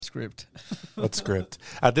script. What script?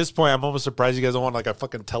 At this point, I'm almost surprised you guys don't want like a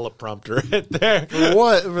fucking teleprompter right there. For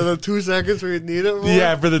what? For the 2 seconds where you need it for?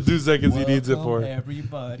 Yeah, for the 2 seconds he needs it for. Welcome,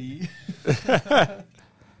 everybody.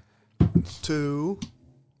 2.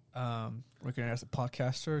 Working as a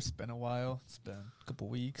podcaster. It's been a while. It's been a couple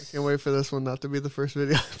weeks. Can't wait for this one not to be the first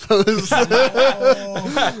video I post.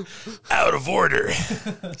 Out of order.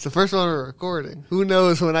 It's the first one we're recording. Who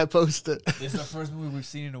knows when I post it? It's the first movie we've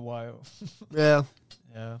seen in a while. Yeah.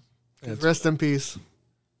 Yeah. Rest in peace.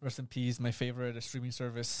 Rest in peace. My favorite streaming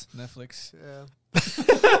service, Netflix. Yeah.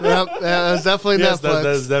 Yep. Yeah, it's definitely Netflix.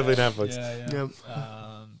 That's definitely Netflix. Yeah. Yep.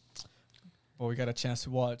 But we got a chance to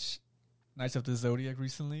watch Knights of the Zodiac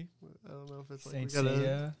recently. I don't know if it's like Saint we got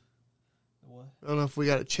Seiya. What? I don't know if we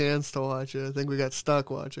got a chance to watch it. I think we got stuck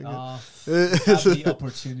watching it. Have the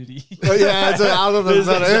opportunity. Oh, yeah, it's out of Is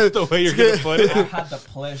the that the way you're going to put it? I had the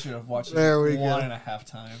pleasure of watching There we it go. 1.5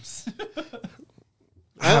 times.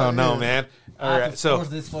 I don't know, man. All right, so force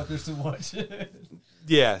this fuckers to watch it.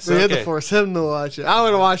 yeah, We had to force him to watch it. I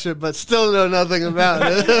would watch it, but still know nothing about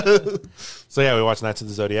it. So yeah, we watched Knights of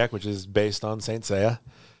the Zodiac, which is based on Saint Seiya.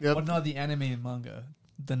 Yep. But not the anime and manga.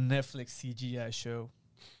 The Netflix CGI show.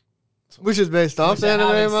 Which is based off Which the I anime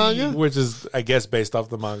haven't manga? seen. Which is, I guess, based off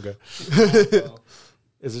the manga. Oh,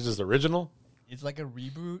 Is it just original? it's like a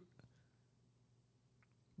reboot,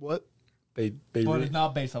 What? They but it's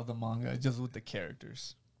not based off the manga. It's just with the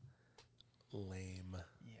characters. lame.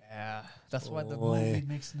 Yeah, that's why the Lame. movie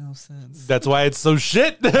makes no sense. That's why it's so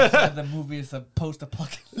shit. That's why the movie is a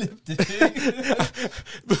post-apocalyptic.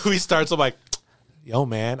 Movie starts. I'm like, yo,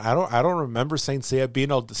 man, I don't remember Saint Seiya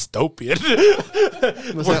being all dystopian.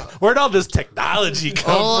 Where'd all this technology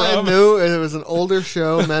come All from? I knew is it was an older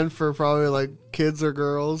show meant for probably like kids or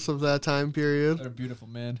girls of that time period. They're beautiful,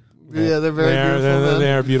 man. Yeah, they're very beautiful men.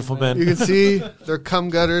 They are beautiful men. You can see their cum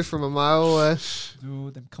gutters from a mile away.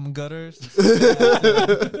 Dude, them cum gutters.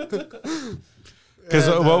 Because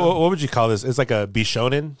what would you call this? It's like a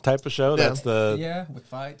Bishonen type of show. Yeah. That's the Yeah, with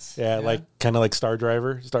fights. like kind of like Star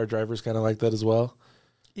Driver. Star Driver's kind of like that as well.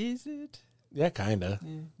 Is it? Yeah, kind of.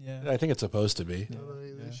 Yeah. I think it's supposed to be. I don't know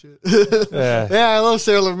any of this shit. Yeah. Yeah, I love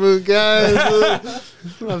Sailor Moon, guys.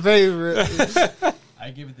 My favorite. I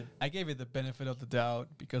gave it the benefit of the doubt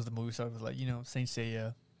because the movie started with Saint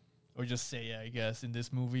Seiya, or just Seiya, I guess. In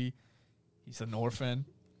this movie, he's an orphan,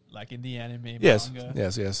 like in the anime Yes. manga.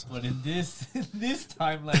 Yes. But in this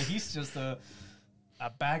timeline, he's just a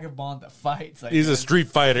vagabond that fights. He's a street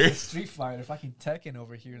fighter. He's a street fighter, fucking Tekken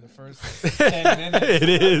over here. The first 10 minutes. It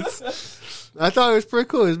is. I thought it was pretty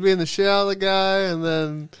cool. He was being the shit out of the guy, and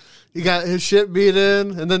then he got his shit beat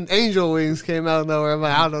in, and then Angel Wings came out of nowhere. I'm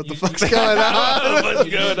like, I don't know what the fuck's going on. What's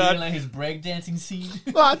You going didn't on? like his breakdancing scene.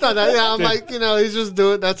 Well, I thought that. Yeah, I'm like, he's just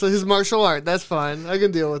doing. That's his martial art. That's fine. I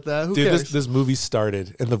can deal with that. Who Dude, cares? this movie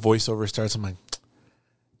started and the voiceover starts. I'm like,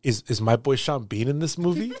 is my boy Sean Bean in this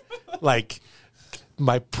movie? Like,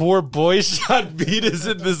 my poor boy Sean Bean is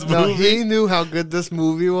in this No, movie. he knew how good this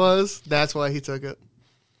movie was. That's why he took it.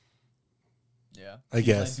 Yeah, I He's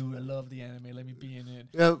guess. Like, dude, I love the anime. Let me be in it.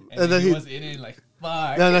 Yep. And then he was in it like,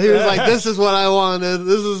 fuck. No, he was like, "This is what I wanted.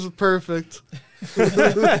 This is perfect."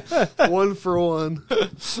 1 for 1.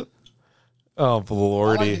 Oh, I like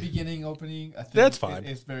lordy. the beginning opening. I think That's fine.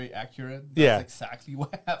 It's very accurate. That's Yeah. exactly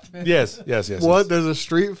what happened. Yes. What? There's a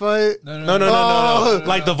street fight? No. Oh.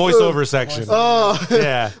 Like the voiceover section. Oh,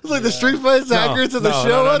 Yeah. it's like the street fight's accurate to the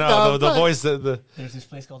show. What No, the fuck? voice. The There's this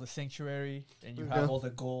place called the Sanctuary, and you have all the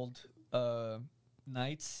gold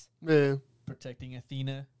knights Yeah. protecting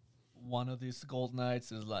Athena. One of these gold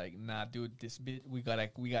knights is like, nah, dude, this bit we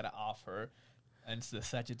gotta off her. And it's the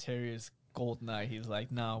Sagittarius gold knight. He's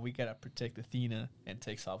like, nah, we gotta protect Athena, and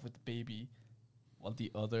takes off with the baby, while the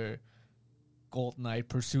other gold knight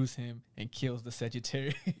pursues him and kills the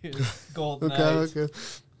Sagittarius gold knight. Okay.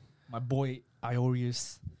 My boy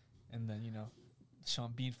Iorius, and then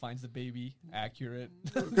Sean Bean finds the baby. Accurate.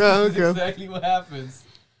 That's Okay. exactly what happens.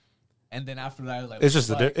 And then after that, I was like, it's just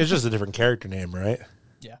fuck. it's just a different character name, right?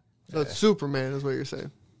 Yeah, So it's Superman is what you're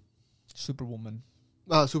saying. Superwoman.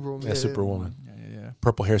 Oh, Superwoman. Yeah, Superwoman. Yeah.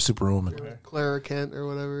 Purple hair Superwoman. Yeah. Clara Kent or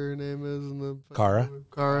whatever her name is in the Kara.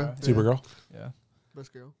 Kara. Yeah. Supergirl. Yeah.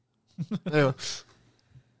 Best girl. Anyway.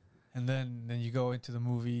 And then you go into the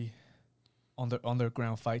movie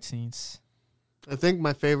underground fight scenes. I think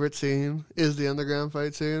my favorite scene is the underground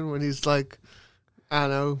fight scene when he's like, I don't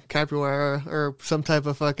know, capoeira or some type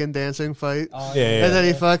of fucking dancing fight. Oh, Yeah. And then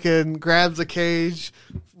he fucking grabs a cage,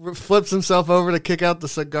 flips himself over to kick out the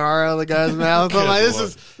cigar out of the guy's mouth. I'm like,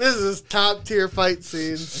 this is top tier fight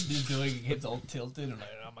scenes. And he's doing it all tilted, and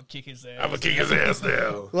I'm gonna kick his ass. I'm gonna kick his ass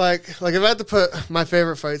now. Like if I had to put my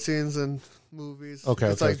favorite fight scenes in movies. Okay,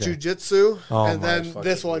 it's okay, like okay. jujitsu, Oh, and my then fucking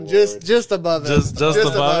this one Lord. just above it, Just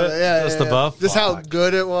above it? Yeah, Just yeah, above? Just how Fuck.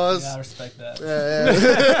 good it was. Yeah, I respect that.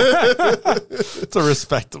 Yeah. It's a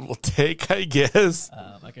respectable take, I guess.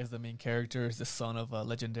 I guess the main character is the son of a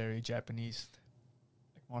legendary Japanese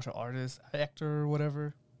martial artist, actor, or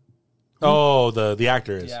whatever. Oh, the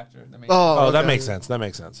actor is. The actor. The main Oh, that okay. makes sense. That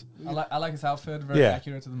makes sense. I like his outfit. Very Yeah.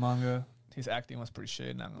 accurate to the manga. His acting was pretty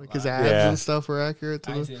shit. Not gonna Like his lie. abs Yeah. and stuff were accurate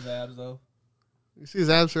I to didn't the. see his abs though. You see his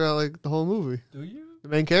abs throughout like the whole movie. Do you? The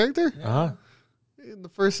main character Uh-huh. in the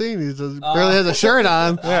first scene, he just barely has a shirt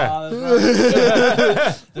on. Yeah.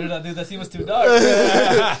 That's right. Dude, that scene was too dark.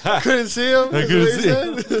 Couldn't see him. I is couldn't what he see.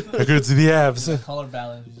 said? I couldn't see the abs. Color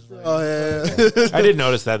balance. is just like- Oh yeah. I did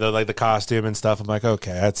notice that though, like the costume and stuff. I'm like,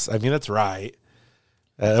 okay, that's right.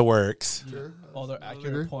 It works. Sure. Other agree.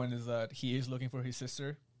 accurate point is that he is looking for his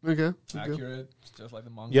sister. Okay. Accurate, just like the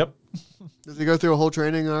manga. Yep. Does he go through a whole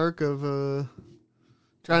training arc of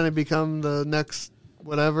trying to become the next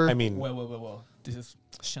whatever? I mean, Well. This is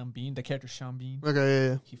Shambin, the character Shambin. Okay,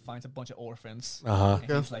 yeah. He finds a bunch of orphans. uh-huh.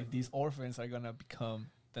 And he's like, these orphans are gonna become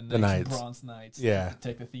the next knights. Bronze Knights. Yeah. To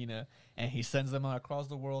protect Athena, and he sends them out across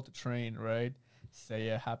the world to train. Right.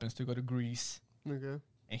 Seiya happens to go to Greece, Okay.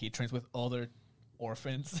 and he trains with other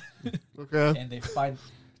orphans, Okay. and they fight.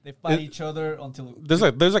 They fight each other until There's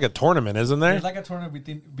like a tournament, isn't there? there's like a tournament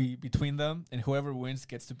between them, and whoever wins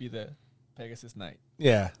gets to be the Pegasus Knight.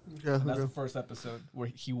 Yeah. Okay. And that's Okay. the first episode where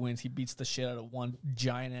he wins. He beats the shit out of one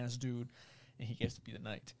giant ass dude, and he gets to be the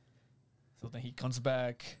knight. So then he comes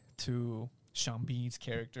back to Shambin's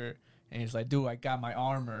character, and he's like, "Dude, I got my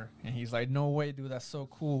armor." And he's like, "No way, dude, that's so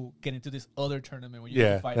cool." Get into this other tournament where you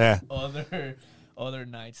Yeah, can fight yeah. other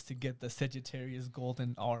knights to get the Sagittarius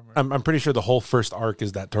golden armor. I'm pretty sure the whole first arc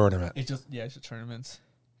is that tournament. It's just it's just tournaments.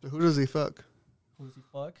 So who does he fuck? Who does he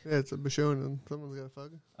fuck? Yeah, it's a Bishonen. Someone's got to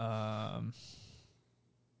fuck.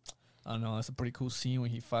 I don't know. It's a pretty cool scene when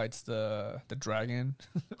he fights the dragon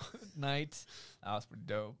knight. That was pretty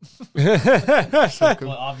dope.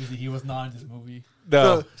 Well, obviously he was not in this movie.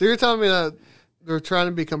 No. So you're telling me that they're trying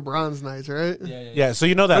to become Bronze Knights, right? Yeah, so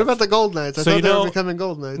you know that. What about the Gold Knights? I So thought you they know- were becoming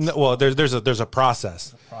Gold Knights. No, well, there's a process.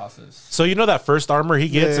 The process. So you know that first armor he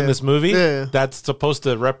gets Yeah. in this movie? Yeah. That's supposed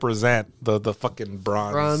to represent the fucking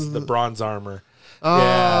Bronze. the bronze armor. Oh.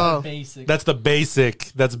 Yeah. Basic. That's the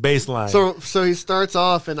basic. That's baseline. So he starts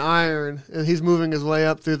off in iron, and he's moving his way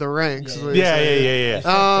up through the ranks. is what you're yeah, saying. yeah.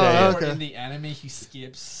 Oh, Yeah, yeah. Or okay. in the anime, he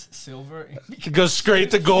skips silver. It goes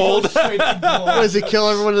straight to gold. Straight to gold. Does he kill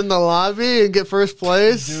everyone in the lobby and get first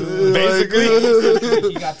place? Dude.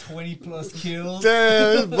 Basically. He got 20 plus kills.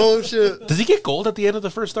 Damn, that's bullshit. Does he get gold at the end of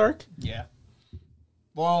the first arc? Yeah.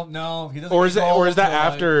 Well, no, he doesn't. Or is get that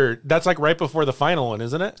gold till, after? That's like right before the final one,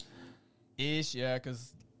 isn't it? Ish, yeah,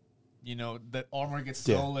 because the armor gets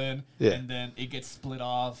Yeah. stolen, Yeah. and then it gets split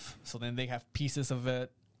off. So then they have pieces of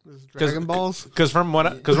it. Dragon Balls. Because what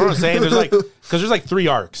I'm saying, there's like 3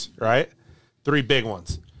 arcs, right? 3 big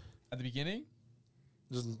ones. At the beginning,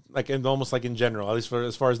 Just like almost like in general, at least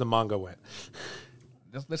as far as the manga went.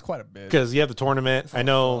 that's quite a bit. Because you have the tournament. I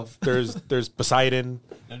know there's Poseidon.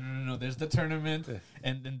 No. There's the tournament,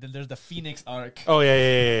 and then there's the Phoenix arc, Oh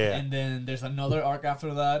yeah. and then there's another arc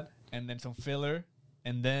after that, and then some filler,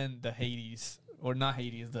 and then the Hades or not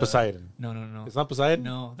Hades. The Poseidon. No. It's not Poseidon.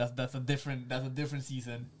 No, that's a different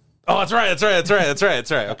season. Oh, that's right.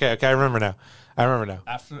 Okay. I remember now.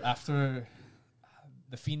 After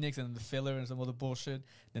the Phoenix and the filler and some other bullshit,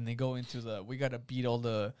 then they go into we gotta beat all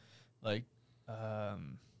the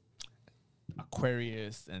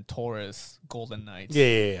Aquarius and Taurus golden knights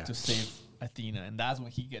Yeah. to save Athena, and that's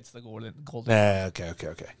when he gets the golden.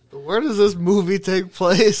 Okay. Where does this movie take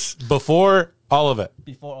place? Before all of it.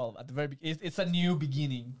 Before all at the very it's a new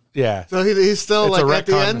beginning. Yeah. So he's still It's a like at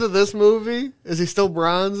the retcon. end of this movie. Is he still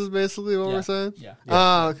bronze? Is basically what we're saying. Yeah.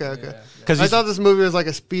 Oh, okay. Yeah. Because I thought this movie was like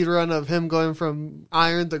a speed run of him going from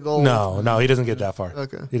iron to gold. no, he doesn't get that far.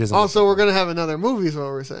 Okay. He doesn't. Also, we're gonna have another movie. Is what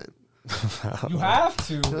we're saying. You have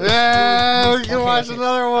to. Yeah, we can watch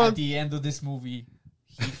another one. At the end of this movie,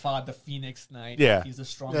 he fought the Phoenix Knight. Yeah. He's the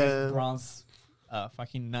strongest Yeah. bronze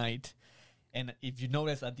fucking knight. And if you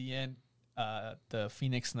notice at the end, the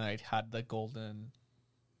Phoenix Knight had the golden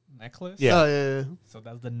necklace. Yeah. Oh yeah. So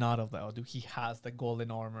that's the nod of that. Oh, dude, he has the golden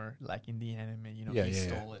armor like in the anime. Yeah, he yeah,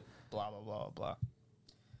 stole it. Blah, blah, blah, blah.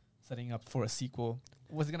 Setting up for a sequel.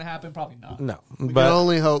 Was it going to happen? Probably not. No, We can but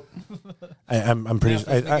only hope. I'm pretty. Yeah,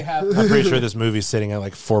 let's make it happen. I'm pretty sure this movie's sitting at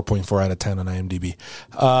like 4.4 out of 10 on IMDb.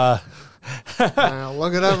 I'll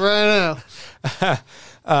look it up right now.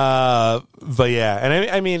 But yeah, and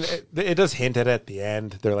I mean, it does hint at the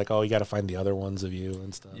end. They're like, "Oh, you got to find the other ones of you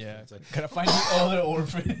and stuff." Yeah, It's like, gotta find the other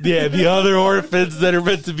orphan. yeah, the other orphans that are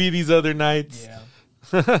meant to be these other knights.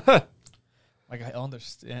 Yeah. Like I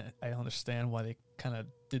understand why they kind of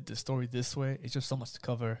did the story this way. It's just so much to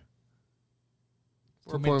cover.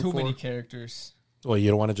 Too many 4.4. characters. Well, you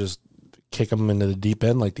don't want to just kick them into the deep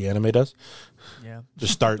end like the anime does. Yeah.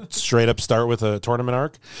 Just start with a tournament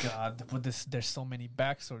arc. God, but there's so many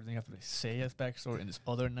backstories. You have to Seiya's backstory and this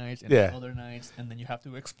other knights and Yeah. this other knights, and then you have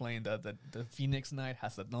to explain that the Phoenix Knight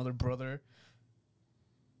has another brother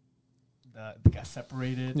that got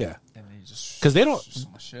separated. Yeah. and then you just 'Cause they don't- just so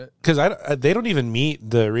much shit. Because they don't even meet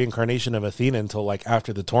the reincarnation of Athena until like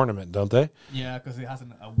after the tournament, don't they? Yeah, because it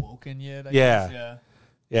hasn't awoken yet. I Yeah. guess. Yeah.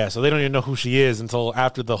 Yeah, so they don't even know who she is until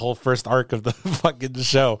after the whole first arc of the fucking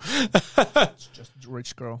show. It's just a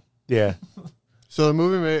rich girl. Yeah. So the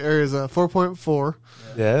movie is 4.4,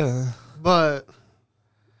 Yeah. but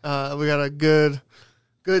we got a good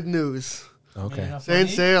news. Okay. Saint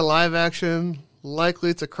Seiya live action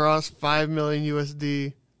likely to cross 5 million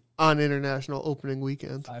USD on international opening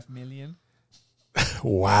weekend. 5 million.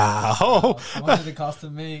 Wow. How much did it cost to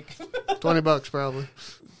make? $20 probably.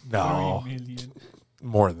 No. 3 million.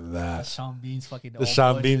 More than That's that. Sean Bean's fucking. The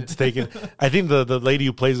Sean Bean's taking. I think the lady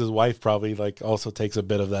who plays his wife probably like also takes a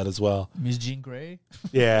bit of that as well. Miss Jean Grey.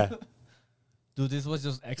 Yeah. Dude, this was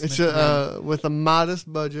just It's excellent. with a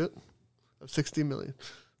modest budget of 60 million.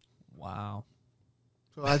 Wow.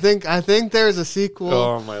 So I think there's a sequel.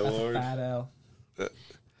 Oh my That's a lord. fat L.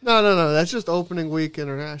 No. That's just opening week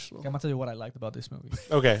international. Okay, I'm gonna tell you what I liked about this movie.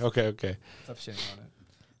 Okay. Stop shitting on it.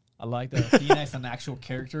 I like that Athena is an actual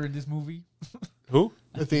character in this movie. Who?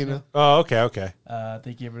 Athena. Oh, okay.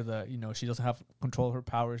 They give her the, she doesn't have control of her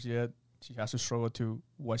powers yet. She has to struggle to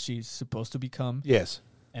what she's supposed to become. Yes.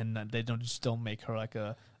 And they don't make her like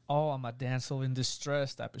I'm a damsel in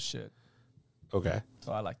distress type of shit. Okay.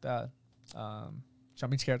 So I like that. Sean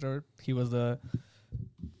Bean's character, he was the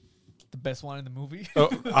best one in the movie. Oh,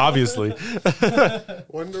 obviously.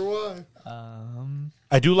 Wonder why.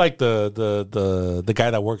 I do like the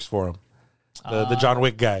guy that works for him. The John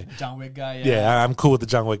Wick guy. John Wick guy, Yeah, I'm cool with the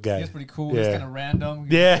John Wick guy. He's pretty cool. Yeah. He's kind of random.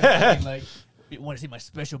 Yeah. He's like, you want to see my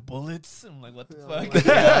special bullets? I'm like, what the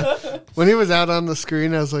fuck? When he was out on the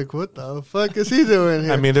screen, I was like, what the fuck is he doing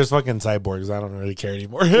here? I mean, there's fucking cyborgs. I don't really care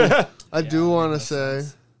anymore. I do Yeah, want to that say,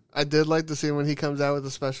 sense. I did like the scene when he comes out with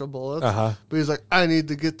the special bullets. Uh-huh. But he's like, I need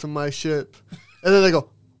to get to my ship. And then they go,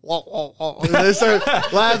 wah, wah, wah. And they start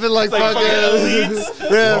laughing like fucking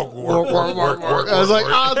elites. Yeah. I was like,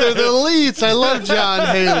 oh, they're the elites. I love John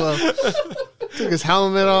Halo. Took his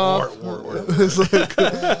helmet off. It's like,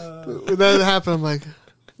 when that happened, I'm like,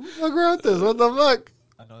 who the fuck wrote this? What the fuck?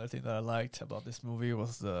 Another thing that I liked about this movie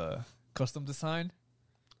was the custom design.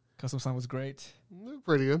 Custom design was great.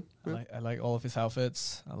 Pretty good. I like all of his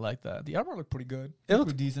outfits. I like that. The armor looked pretty good. It It looked-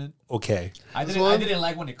 looked pretty decent. Okay. I This didn't one?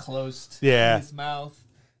 like when it closed. Yeah. In his mouth.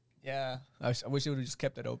 Yeah. I wish it would have just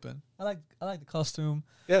kept it open. I like the costume.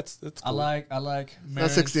 Yeah, it's cool. I like Not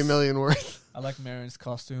Marin's, 60 million worth. I like Marin's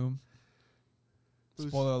costume. Who's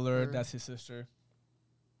Spoiler alert, Marin? that's his sister.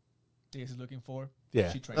 He's looking for.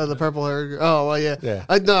 Yeah. She trained Oh, the him. purple hair. Oh, well, yeah. Yeah.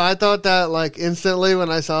 I thought that like instantly when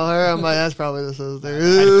I saw her. I'm like, that's probably the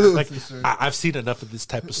sister. Like, Sister. I've seen enough of this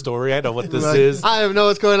type of story. I know what this Like, is. I don't know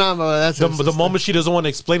what's going on, but that's The, his the sister. moment she doesn't want to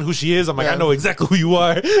explain who she is, I'm like, Yeah. I know exactly who you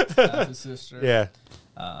are. That's his sister. Yeah.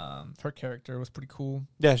 Her character was pretty cool.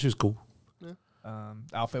 Yeah, she was cool. The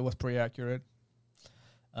outfit was pretty accurate.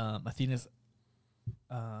 Athena's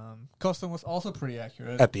costume was also pretty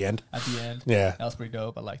accurate At the end. at the end. Yeah. That was pretty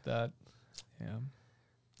dope. I like that. Yeah.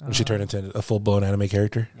 When she turned into a full blown anime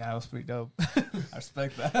character. Yeah, that was pretty dope. I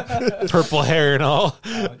respect that. Purple hair and all.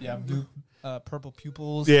 Yeah, blue, purple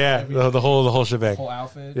pupils. Yeah, everything. the whole shebang. whole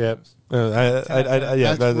outfit. Yeah.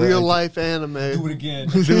 That's that- real life anime. Do it again.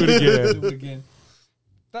 Do it again. Do it again.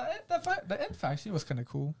 The end fight scene was kind of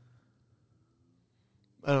cool.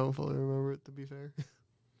 I don't fully remember it, to be fair.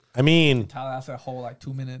 I mean, Tyler has a whole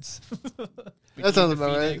 2 minutes. That sounds Between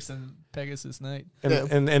about right. Phoenix and Pegasus Knight. Yeah.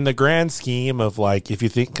 in the grand scheme of if you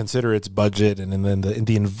consider its budget and then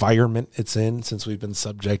the environment it's in, since we've been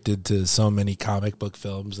subjected to so many comic book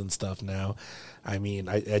films and stuff now, I mean,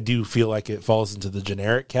 I do feel like it falls into the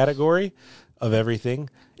generic category of everything.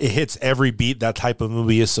 It hits every beat that type of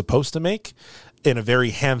movie is supposed to make in a very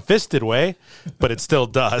ham-fisted way, but it still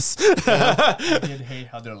does. I did hate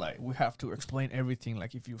how they're like, we have to explain everything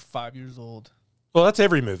like if you're 5 years old. Well, that's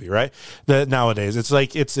every movie, right? That nowadays, it's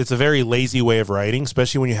like it's a very lazy way of writing,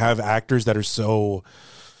 especially when you have actors that are so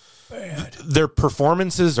Bad. their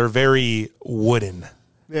performances are very wooden.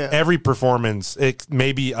 Yeah. Every performance, it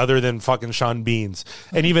maybe other than fucking Sean Bean's,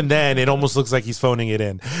 and even then, it almost looks like he's phoning it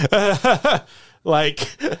in.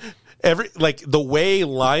 Like the way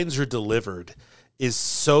lines are delivered is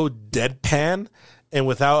so deadpan and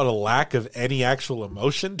without a lack of any actual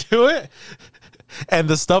emotion to it. And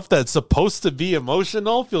the stuff that's supposed to be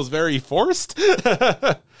emotional feels very forced.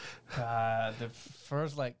 The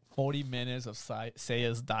first 40 minutes of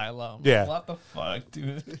Seiya's dialogue. Yeah. What the fuck,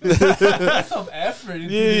 dude? That's some effort.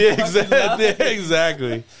 Yeah,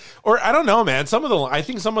 exactly. Or I don't know, man. I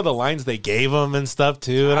think some of the lines they gave him and stuff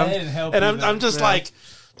too. And I'm just like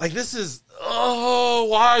this is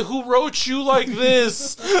why? Who wrote you like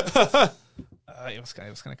this? It was kind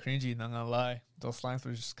of cringy. Not gonna lie, those lines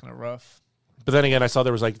were just kind of rough. But then again, I saw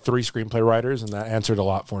there was 3 screenplay writers, and that answered a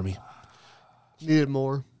lot for me. Needed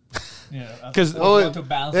more. Yeah, because to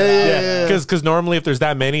balance it out. Because normally if there's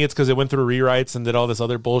that many, it's because it went through rewrites and did all this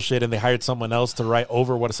other bullshit, and they hired someone else to write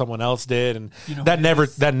over what someone else did, and that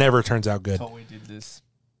never turns out good. Totally did this.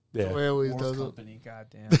 Yeah, The way it always Worst does it. company,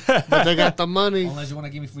 goddamn. But they got the money. Unless you want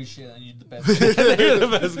to give me free shit, and you're the best. You're the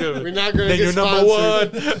best good. We're not gonna Then get you're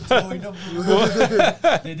sponsored. number one. Totally number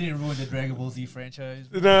one. They didn't ruin the Dragon Ball Z franchise.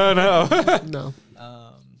 No. No.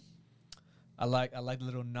 I like the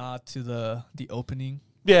little nod to the opening.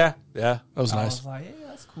 Yeah, that was I nice. was like, yeah,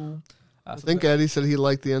 that's cool. I think Eddie said he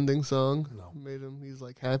liked the ending song. No. Made him. He's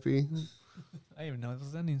happy. I didn't even know it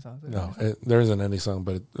was the ending song. No, there isn't any song,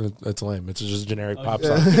 but it's lame. It's just a generic pop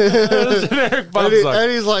yeah. song. It's a generic pop song.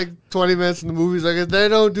 Eddie's 20 minutes in the movie. He's like, if they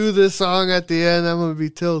don't do this song at the end, I'm gonna be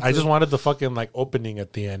tilted. I just wanted the fucking opening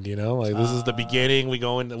at the end, this is the beginning. We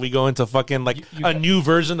go into fucking a new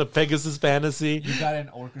version of Pegasus Fantasy. You got an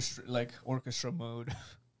orchestra mode.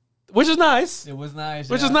 Which is nice. It was nice.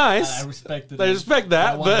 Which is nice. I respected it. I respect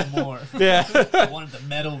that. I wanted more. Yeah. I wanted the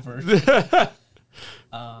metal version.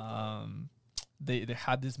 They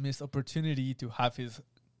had this missed opportunity to have his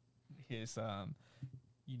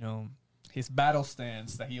battle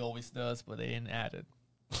stance that he always does, but they didn't add it.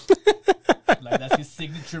 That's his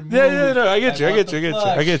signature move. Yeah, no, I get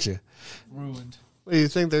you. Ruined. What do you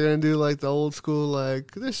think they're gonna do? The old school,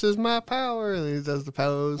 this is my power, and he does the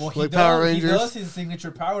pose, Well, Power Rangers. He does his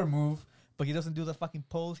signature power move, but he doesn't do the fucking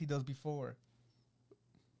pose he does before.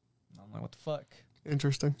 I'm like, what the fuck?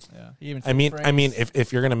 Interesting. Yeah. He even I mean,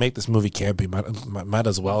 if you're gonna make this movie campy, might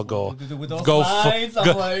as well go with those lines,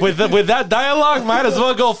 with that dialogue. Might as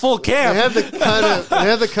well go full camp. They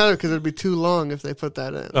had the cut it because it'd be too long if they put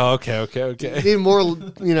that in. Oh, okay. You need more,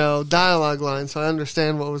 dialogue lines, so I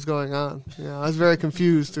understand what was going on. I was very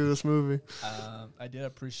confused through this movie. I did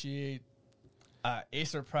appreciate. It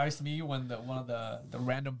surprised me when one of the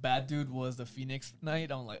random bad dude was the Phoenix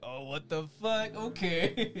Knight. I'm like, oh, what the fuck?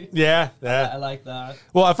 Okay. Yeah. I like that.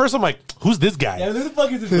 Well, at first I'm like, who's this guy? Yeah, who the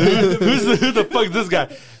fuck is this? Who the fuck is this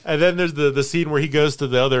guy? And then there's the scene where he goes to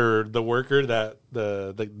the worker that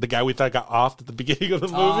the guy we thought got off at the beginning of the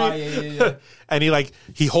movie. Oh, yeah. And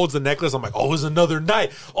he holds the necklace. I'm like, oh, it's another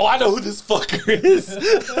knight. Oh, I know who this fucker is. Dude,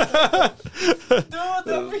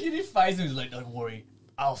 the freaking he fights him. He's like, don't worry.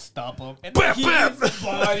 I'll stop him. And then he hits his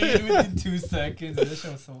body within 2 seconds. And this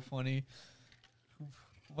shit was so funny. Who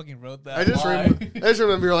fucking wrote that? I just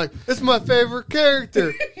remember you're like, it's my favorite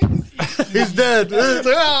character. He's dead. It's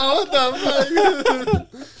like, oh, what the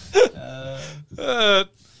fuck?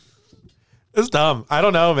 It's dumb. I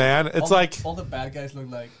don't know, man. It's all the bad guys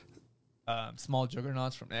look like small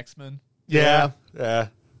juggernauts from X-Men. Yeah.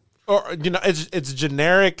 Or it's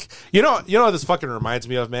generic. You know what this fucking reminds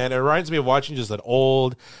me of, man? It reminds me of watching just an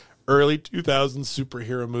old early 2000s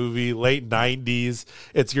superhero movie, late 90s.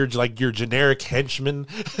 It's your generic henchman.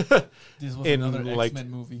 This was another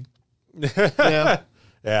X-Men movie. Yeah.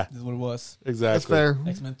 Yeah. This is what it was. Exactly. That's fair.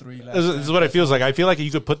 X-Men 3. This is what it feels like. I feel like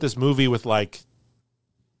you could put this movie with OG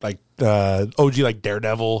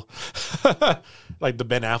Daredevil, like the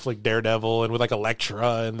Ben Affleck Daredevil, and with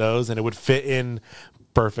Elektra and those, and it would fit in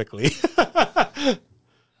perfectly.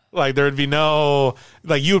 There would be no,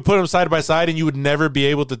 you would put them side by side and you would never be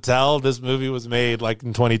able to tell this movie was made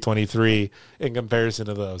in 2023 in comparison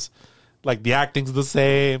to those. The acting's the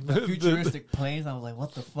same. The futuristic planes, I was like,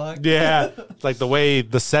 what the fuck? Yeah. It's the way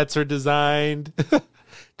the sets are designed.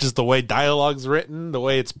 Just the way dialogue's written, the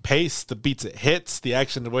way it's paced, the beats it hits, the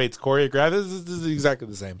action, the way it's choreographed. This is exactly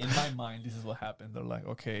the same. In my mind, this is what happened. They're like,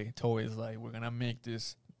 okay, Toei's like, we're going to make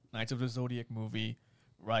this Knights of the Zodiac movie,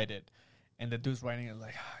 write it. And the dude's writing it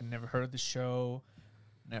like, I never heard of the show.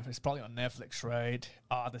 It's probably on Netflix, right?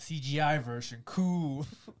 The CGI version, cool.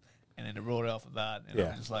 And then they wrote it off of that. And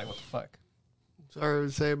I'm just like, what the fuck? Sorry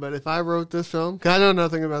to say, but if I wrote this film, 'cause I know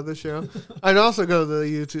nothing about this show, I'd also go to the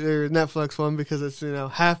YouTube or Netflix one because it's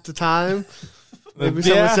half the time. Maybe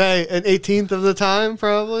some would say an 18th of the time,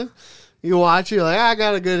 probably. You watch it, you're like, I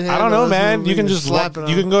got a good handle. I don't know, on this man. movie, You can and just slap you it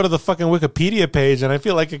on. can go to the fucking Wikipedia page, and I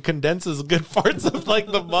feel like it condenses good parts of like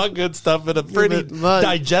the manga and stuff in a pretty but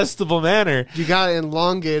digestible manner. You got to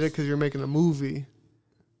elongate it because you're making a movie.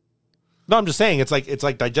 No, I'm just saying it's like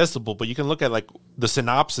digestible, but you can look at like the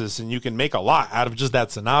synopsis, and you can make a lot out of just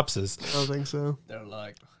that synopsis. I don't think so. They're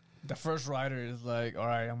like, the first writer is like, all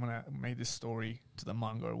right, I'm gonna make this story to the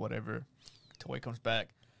manga or whatever. Toei comes back,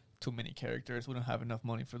 too many characters. We don't have enough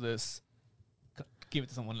money for this. Give it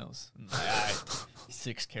to someone else. And like, all right,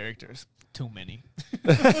 6 characters, too many.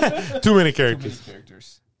 Too many characters. Too many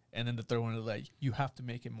characters. And then the third one is like, you have to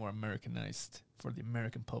make it more Americanized for the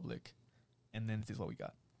American public. And then this is what we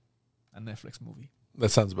got. A Netflix movie.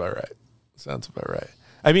 That sounds about right.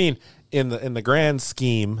 I mean, in the grand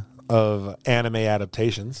scheme of anime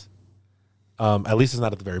adaptations, at least it's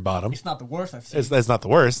not at the very bottom. It's not the worst I've seen. It's not the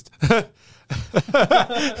worst.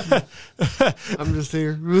 I'm just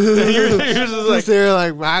here. You're just here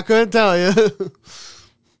like, I couldn't tell you.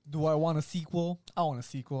 Do I want a sequel? I want a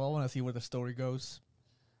sequel. I want to see where the story goes.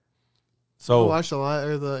 I so watched a lot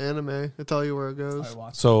of the anime. I tell you where it goes. I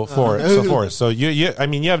watched Forrest. So you I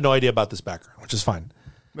mean, you have no idea about this background, which is fine.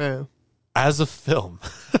 Man. As a film,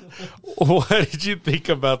 what did you think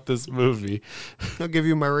about this movie? I'll give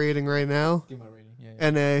you my rating right now. Give my rating. Yeah.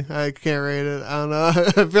 NA. I can't rate it. I don't know.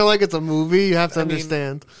 I feel like it's a movie. You have to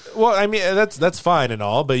understand. Well, I mean, that's fine and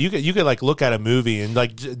all, but you could like look at a movie and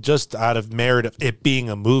like just out of merit of it being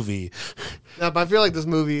a movie. Yeah, but I feel like this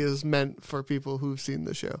movie is meant for people who've seen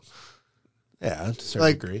the show. Yeah, to a certain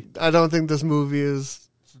Like, degree. I don't think this movie is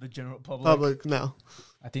For the general public. public. No.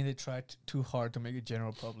 I think they tried too hard to make it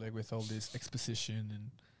general public with all this exposition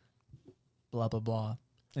and blah blah blah,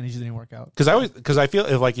 and it just didn't work out. Because I feel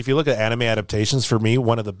if you look at anime adaptations, for me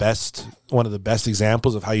one of the best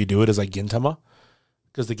examples of how you do it is like Gintama,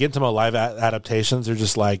 because the Gintama live adaptations are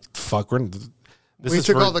just like fuck. We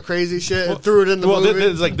took all the crazy shit and threw it in the movie.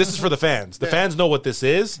 This is for the fans. The fans know what this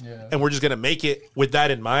is, and we're just gonna make it with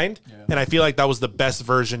that in mind. Yeah. And I feel like that was the best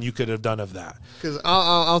version you could have done of that. Because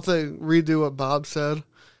I'll redo what Bob said.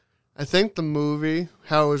 I think the movie,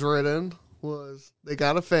 how it was written, was they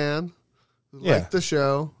got a fan who liked the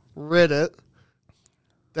show, read it.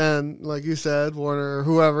 Then, like you said, Warner or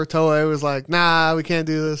whoever, Toei was like, nah, we can't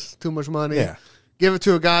do this. Too much money. Yeah. Give it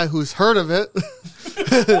to a guy who's heard of it.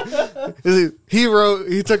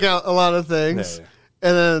 He took out a lot of things. Yeah.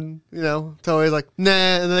 And then, Toei's like, nah.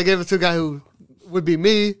 And then they gave it to a guy who would be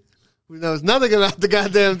me, who knows nothing about the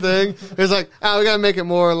goddamn thing. It's like, we gotta make it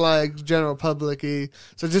more like general public-y.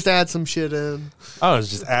 So just add some shit in. Oh,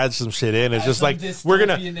 just add some shit in. It's Add just some like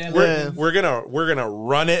dystopian we're gonna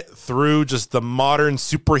run it through just the modern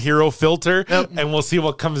superhero filter, and we'll see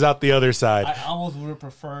what comes out the other side. I almost would have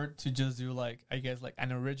preferred to just do like, I guess, like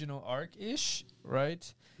an original arc-ish,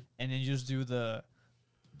 right? And then just do the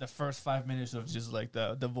first 5 minutes of just like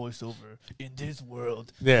the voiceover. In this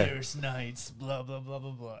world, there's knights, blah, blah, blah, blah,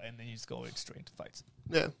 blah. And then you just go straight into fights.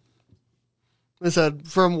 Yeah. I said,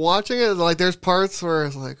 from watching it, like, there's parts where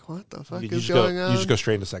it's like, what the fuck is going on? You just go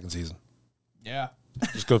straight into second season. Yeah.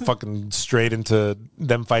 Just go fucking straight into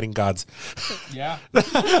them fighting gods. Yeah. But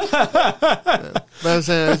I'm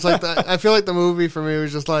saying, it's like, I feel like the movie for me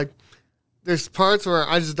was just like, there's parts where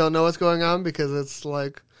I just don't know what's going on because it's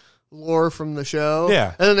like lore from the show.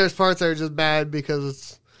 Yeah. And then there's parts that are just bad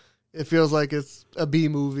because it feels like it's a B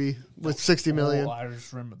movie with 60 million. Oh, I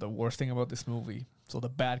just remember the worst thing about this movie. So the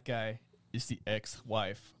bad guy is the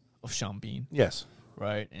ex-wife of Sean Bean. Yes.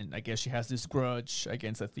 Right? And I guess she has this grudge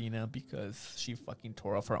against Athena because she fucking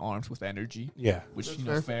tore off her arms with energy. Yeah. Which,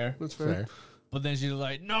 That's fair. That's fair. But then she's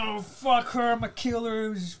like, no, fuck her. I'm going to kill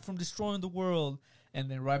her from destroying the world. And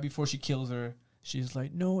then right before she kills her, she's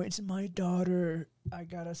like, no, it's my daughter. I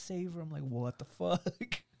got to save her. I'm like, what the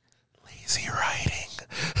fuck? Lazy writing.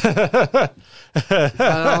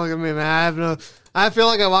 Don't look at me, man. I feel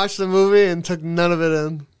like I watched the movie and took none of it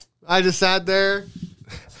in. I just sat there.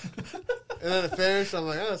 And then it finished. I'm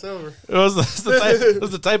like, it's over. That's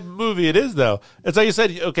the type of movie it is, though. It's like you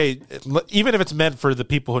said. Okay, even if it's meant for the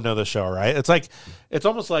people who know the show, right? It's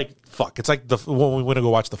almost like fuck. It's like when we went to go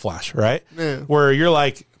watch The Flash, right? Yeah. Where you're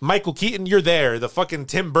like Michael Keaton, you're there. The fucking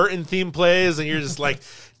Tim Burton theme plays, and you're just like,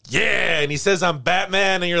 yeah. And he says I'm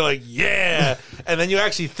Batman, and you're like, yeah. And then you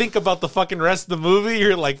actually think about the fucking rest of the movie.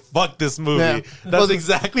 You're like, fuck this movie. Yeah. That's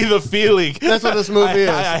exactly the feeling. That's what this movie is.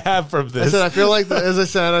 I have from this. I feel like, as I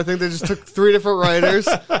said, I think they just took 3 different writers,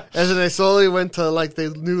 and then they slowly went to, like, they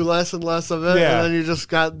knew less and less of it, Yeah. and then you just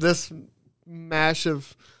got this mash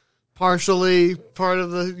of partially part of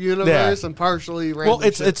the universe and partially random. Well,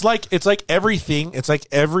 it's like everything. It's like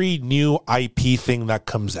every new IP thing that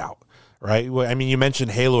comes out, right? I mean, you mentioned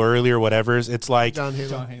Halo earlier, whatever. It's like John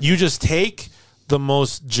Halo. you just take the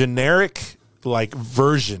most generic like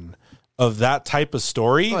version of that type of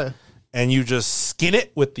story, and you just skin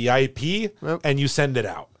it with the IP, and you send it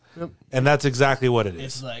out. Yep. And that's exactly what it is.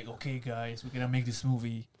 It's like, okay, guys, we're gonna make this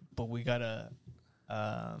movie, but we gotta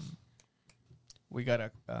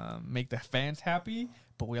make the fans happy,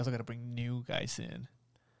 but we also gotta bring new guys in.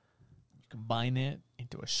 Combine it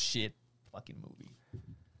into a shit fucking movie.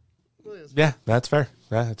 Yeah, that's fair.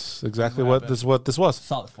 That's exactly what this was.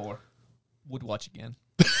 Solid 4. Would watch again.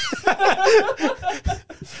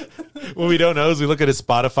 What we don't know is we look at his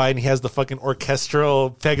Spotify and he has the fucking orchestral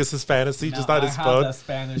Pegasus Fantasy just on his phone. I have the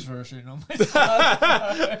Spanish version on my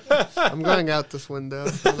Spotify. I'm going out this window.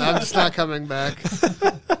 I'm just not coming back.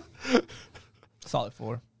 Solid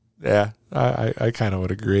 4. Yeah, I kind of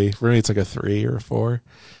would agree. For me, it's like a 3 or a 4.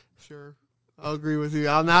 Sure. I'll agree with you.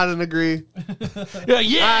 I'll not agree.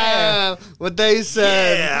 Yeah. What they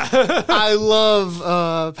said. Yeah. I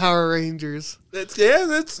love Power Rangers. It's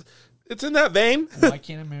in that vein. Why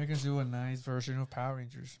can't Americans do a nice version of Power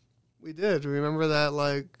Rangers? We did. Remember that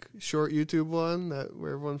like short YouTube one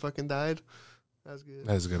where everyone fucking died? That was good.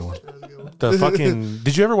 That is a good one. The fucking.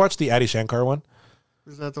 Did you ever watch the Adi Shankar one?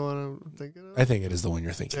 Is that the one I'm thinking of? I think it is the one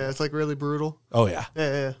you're thinking. Yeah, it's like really brutal. Oh yeah.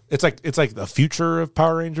 Yeah. It's like the future of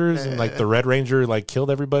Power Rangers, and like the Red Ranger like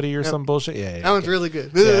killed everybody or some bullshit. Yeah, that one's really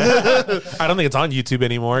good. Yeah. I don't think it's on YouTube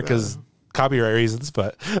anymore because copyright reasons.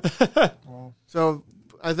 But so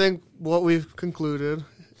I think what we've concluded,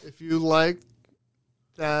 if you like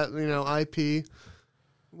that, IP,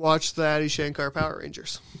 watch the Adi Shankar Power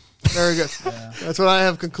Rangers. Very good. Yeah. That's what I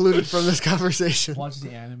have concluded from this conversation. Watch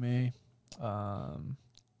the anime. It's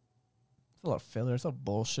a lot of filler. It's a lot of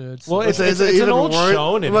bullshit. Well, it's an old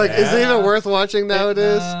shonen. Like, is it even worth watching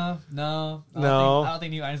nowadays? No. I don't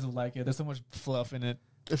think you guys will like it. There's so much fluff in it.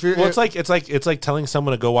 It's like telling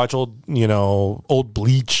someone to go watch old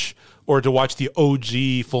Bleach or to watch the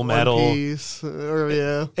OG Full Metal. One Piece,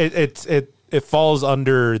 It falls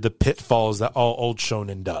under the pitfalls that all old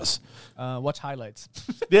shonen does. Watch highlights.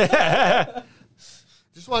 Yeah.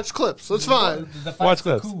 Just watch clips. It's fine. Watch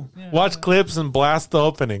clips. Cool. Yeah, watch clips and blast the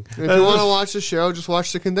opening. If you want to watch the show, just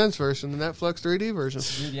watch the condensed version, the Netflix 3D version.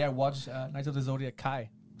 Dude, yeah, watch Knights of the Zodiac Kai.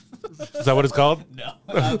 Is that what it's called? No.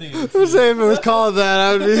 I think I was saying if it was called that,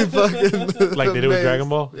 I would be fucking like they did with Dragon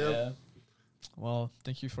Ball? Yep. Yeah. Well,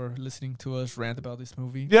 thank you for listening to us rant about this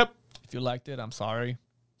movie. Yep. If you liked it, I'm sorry.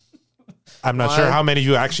 I'm not sure how many of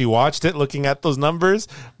you actually watched it looking at those numbers,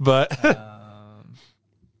 but...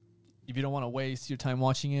 if you don't want to waste your time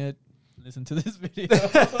watching it, listen to this video.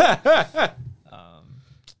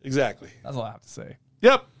 Exactly. That's all I have to say.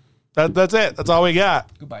 Yep. That's it. That's all we got.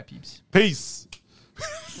 Goodbye, peeps. Peace.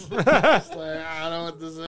 I don't know what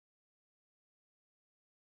this is.